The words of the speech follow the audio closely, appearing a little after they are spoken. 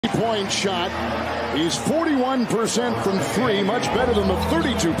Point shot. He's 41% from three, much better than the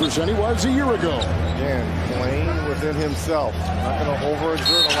 32% he was a year ago. Again, playing within himself. Not going to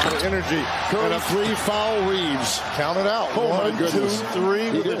overexert a lot of energy. And a three-foul Reeves. Count it out. Oh, One, my goodness.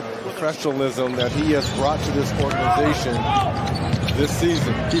 2, 3. Professionalism that he has brought to this organization this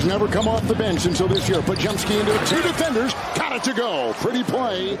season. He's never come off the bench until this year. Pajemski into it. Two defenders. Got it to go. Pretty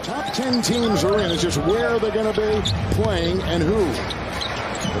play. Top 10 teams are in. It's just where they're going to be playing and who.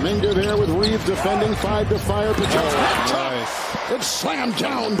 Domingo there with Reeves defending. 5 to fire. Nice. It's slammed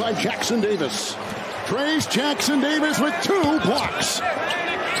down by Jackson Davis. Trace Jackson Davis with 2 blocks.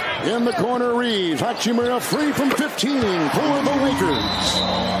 In the corner, Reeves. Hachimura free from 15 for the Lakers.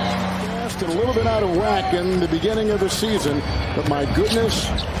 And a little bit out of whack in the beginning of the season, but my goodness,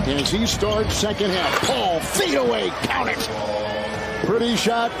 as he starts second half. Paul, feet away, count it. Pretty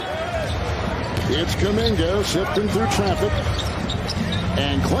shot. It's Kuminga sifting through traffic.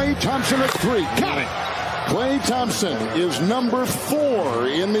 And Klay Thompson at 3. Got it. Klay Thompson is number 4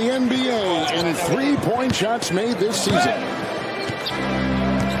 in the NBA in 3-point shots made this season.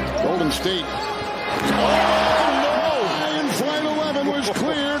 Golden State. And flight 11 was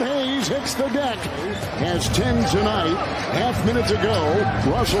cleared. Hayes hits the deck. Has 10 tonight. Half minute to go.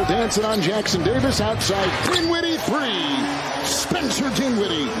 Russell dancing on Jackson Davis outside. Dinwiddie 3. Spencer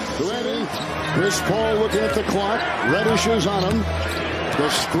Dinwiddie ready. Chris Paul looking at the clock. Reddish is on him. The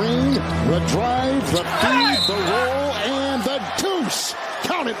screen, the drive, the feed, the roll, and the deuce.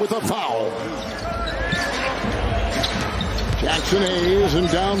 Count it with a foul. Jackson Hayes and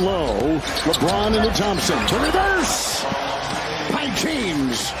down low. LeBron into Thompson. To reverse. By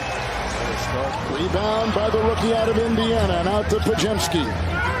James. Rebound by the rookie out of Indiana. And out to Pajemski.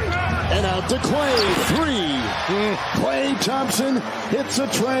 And out to Klay. 3. Klay Thompson hits a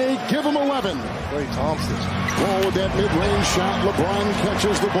tray. Give him 11. Klay Thompson. Ball with that mid-range shot. LeBron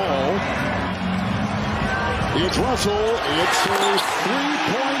catches the ball. It's Russell. It's a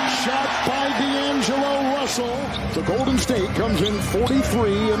 3-point shot by D'Angelo Russell. The Golden State comes in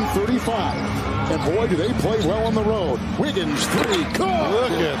 43 and 35. And boy, do they play well on the road. Wiggins 3. Good.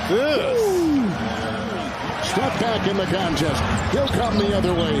 Look at this. Woo. Step back in the contest. He'll come the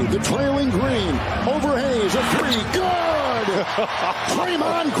other way. The trailing Green. Over Hayes. A 3. Good.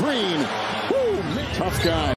 Draymond Green. Woo. Tough guy.